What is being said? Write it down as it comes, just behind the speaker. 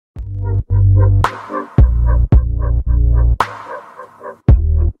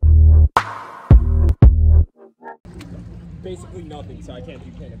Basically nothing, so I can't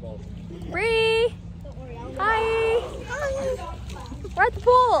do paintball. Bree! Hi! We're at the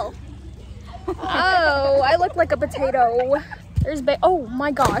pool! Oh, I look like a potato. There's oh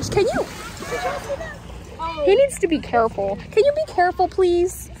my gosh, can you? He needs to be careful. Can you be careful,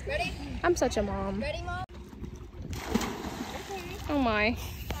 please? Ready? I'm such a mom. Ready, Mom? Oh my.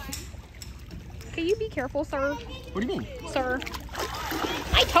 Can you be careful, sir? What do you mean? Sir.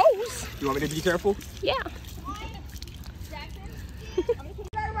 My toes! You want me to be careful? Yeah.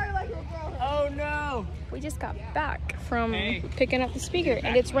 Oh no! We just got back from picking up the speaker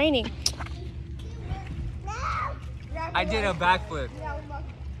and it's raining. I did a backflip.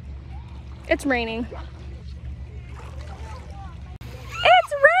 It's raining. It's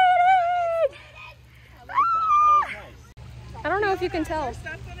raining! I don't know if you can tell.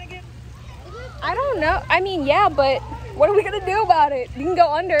 I don't know. I mean, yeah, but what are we gonna do about it? You can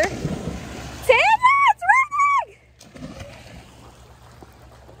go under. Tanya, it's raining!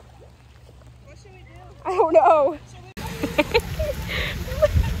 What should we do? I don't know.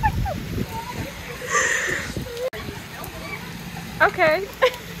 Okay.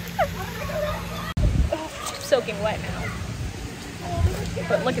 Oh, I'm soaking wet now.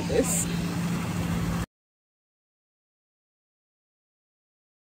 But look at this.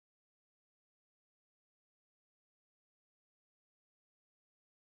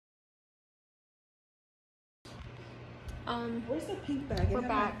 Where's the pink bag? We're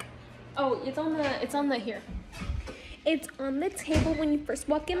back. Oh, it's on the here. It's on the table when you first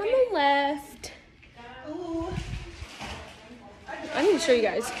walk in on the left. I need to show you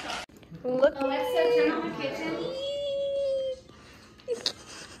guys. Look. Alexa, turn on the kitchen.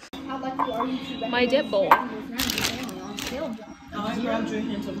 How lucky are you to My dip bowl. I grabbed your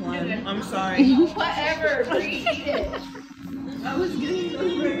hint of one. I'm sorry. Whatever, eat it. I was getting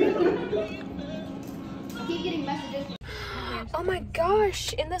I keep getting messages. Oh my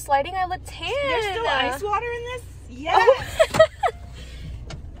gosh! In this lighting, I look tan. There's still ice water in this? Yes.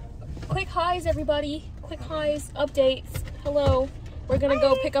 Quick highs, everybody. Quick highs. Updates. Hello. We're gonna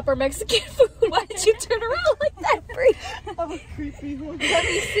go pick up our Mexican food. Why did you turn around like that, Bree? I'm a creepy one.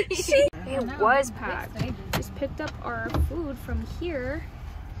 It was packed. Just picked up our food from here.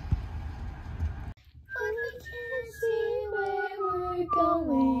 But we can't see where we're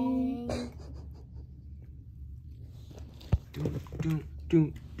going.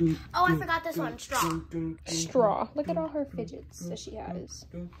 Oh, I forgot this one. Straw. Straw. Look at all her fidgets that she has.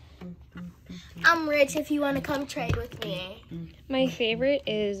 I'm rich if you want to come trade with me. My favorite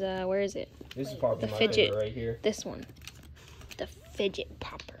is, where is it? This is probably The my fidget. favorite right here. This one. The fidget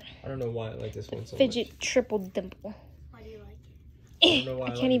popper. I don't know why I like this one so Fidget much. triple dimple. Why do you like it? I don't know why I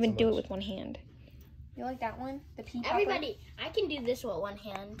I like can't it even so do it much. with one hand. You like that one? The pea popper? Everybody, I can do this with one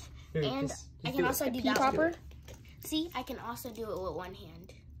hand. Here, And just I do can it. also do Pea that popper? one. See, I can also do it with one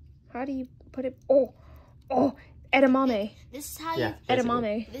hand. How do you put it? Oh, edamame. This is how Yeah.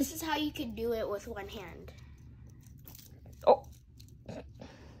 Edamame. This is how you can do it with one hand. Oh.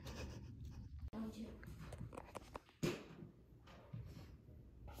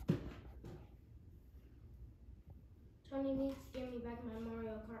 Tony needs to give me back my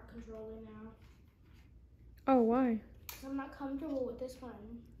Mario Kart controller now. Oh, why? I'm not comfortable with this one.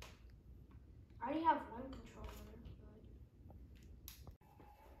 I already have one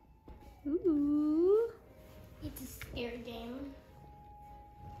controller. Ooh. It's a scary game.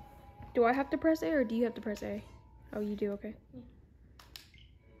 Do I have to press A or do you have to press A? Oh, you do? Okay. Yeah.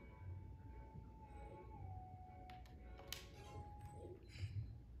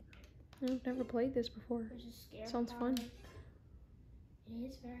 I've never played this before. There's a scare Sounds part. fun. It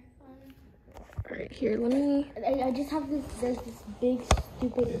is very fun. Alright, here, let me I just have this, there's this big,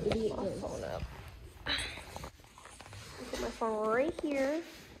 stupid idiot game. phone up. Put my phone right here.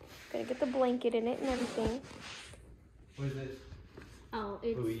 Gonna get the blanket in it and everything. What is this? Oh,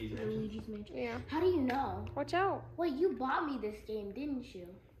 it's Luigi's Mansion. Luigi's Mansion. Yeah. How do you know? Watch out. Wait, you bought me this game, didn't you?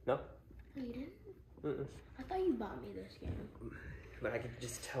 No. No, you didn't? Mm-mm. I thought you bought me this game. But I could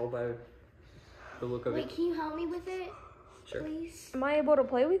just tell by the look of Wait, it. can you help me with it, Sure. please? Am I able to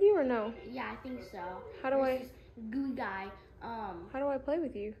play with you or no? Yeah, I think so. How do There's this gooey guy. How do I play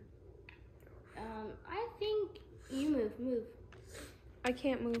with you? I think you move. I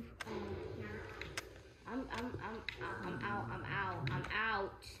can't move. I'm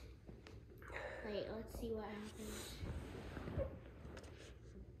out. Wait, let's see what happens.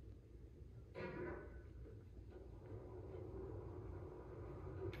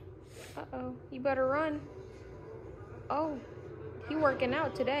 Uh-oh. You better run. Oh. You working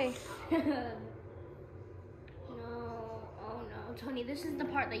out today? No. Oh no, Tony. This is the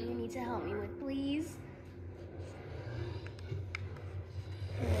part that you need to help me with, please.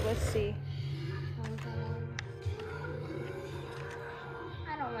 Let's see.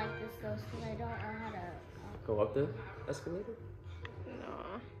 I don't like this ghost because I don't know how to. Go up the escalator?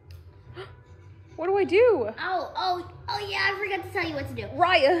 No. What do I do? Oh yeah, I forgot to tell you what to do.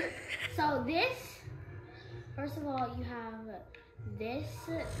 Raya. So this, first of all, you have this.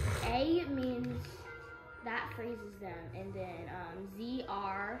 A means that freezes them, and then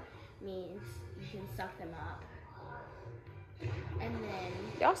ZR means you can suck them up. And then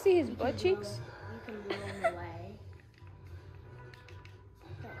Y'all see his you butt can cheeks? you can blow them away.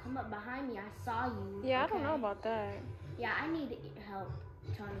 Don't come up behind me. I saw you. Yeah, I don't okay? know about that. Yeah, I need help,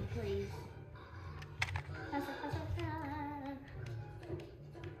 Tony, please.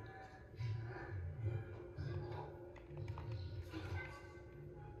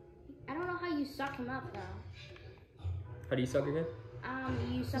 I don't know how you suck him up though. How do you suck again?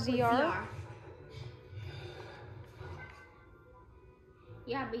 You suck ZR? with ZR.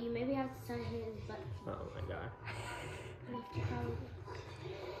 Yeah, but you maybe have to suck his butt. Oh my god. You have to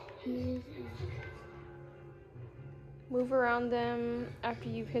probably. Move around them after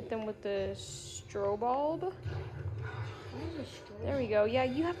you've hit them with the strobe bulb. There we go. Yeah,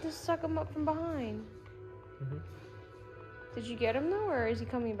 you have to suck him up from behind. Mm-hmm. Did you get him though, or is he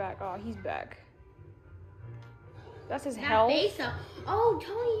coming back? Oh, he's back. That's his That health. face up. Oh,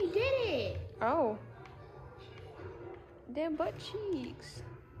 Tony, you did it. Oh. Damn butt cheeks.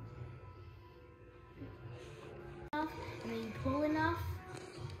 And then you pull enough.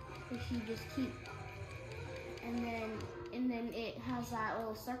 If you just keep. And then it has that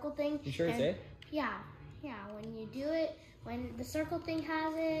little circle thing. You sure it's and, A? Yeah. When you do it, when the circle thing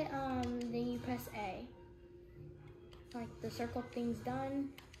has it, then you press A. Like the circle thing's done,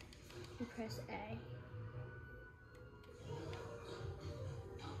 you press A.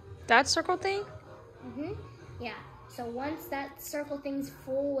 That circle thing? Mhm. Yeah. So once that circle thing's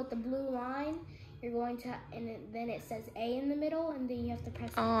full with the blue line, you're going to, then it says A in the middle, and then you have to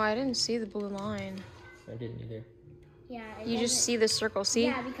press. Oh, I didn't see the blue line. I didn't either. Yeah. You just see the circle, see?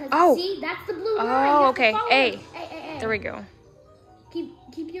 Yeah, because see, that's the blue line. You Oh, have to okay. follow A. it. A. There we go. Keep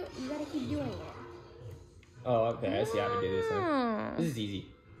doing. You gotta keep doing it. Oh, okay. I see how to do this. Huh? Oh. This is easy.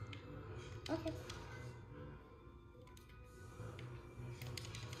 Okay.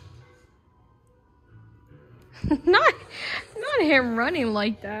 not him running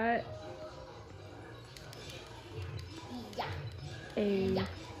like that. Yeah.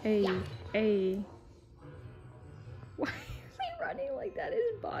 A. Why is he running like that?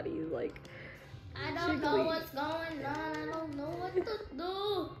 His body's like. I don't know what's going on. I don't know what to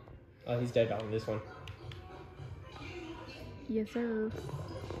do. Oh, he's dead on this one. Yes, sir.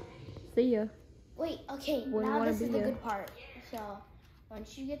 See ya. Wait, okay, Where you now wanna this is be the at? good part. So,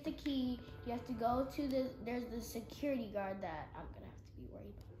 once you get the key, you have to go to there's the security guard that I'm gonna have to be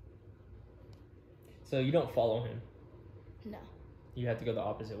worried So you don't follow him. about. No. You have to go the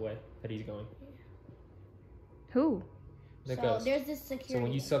opposite way that he's going. Who? The So, ghost. there's this security. So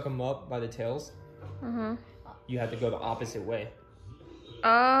when you suck him up by the tails, Uh-huh. you have to go the opposite way.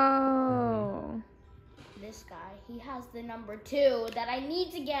 Oh. This guy, he has the number 2 that I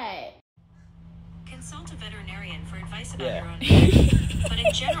need to get. Consult a veterinarian for advice about Yeah. your own pet. But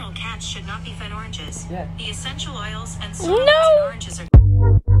in general, cats should not be fed oranges. Yeah. The essential oils and solutes No! in oranges are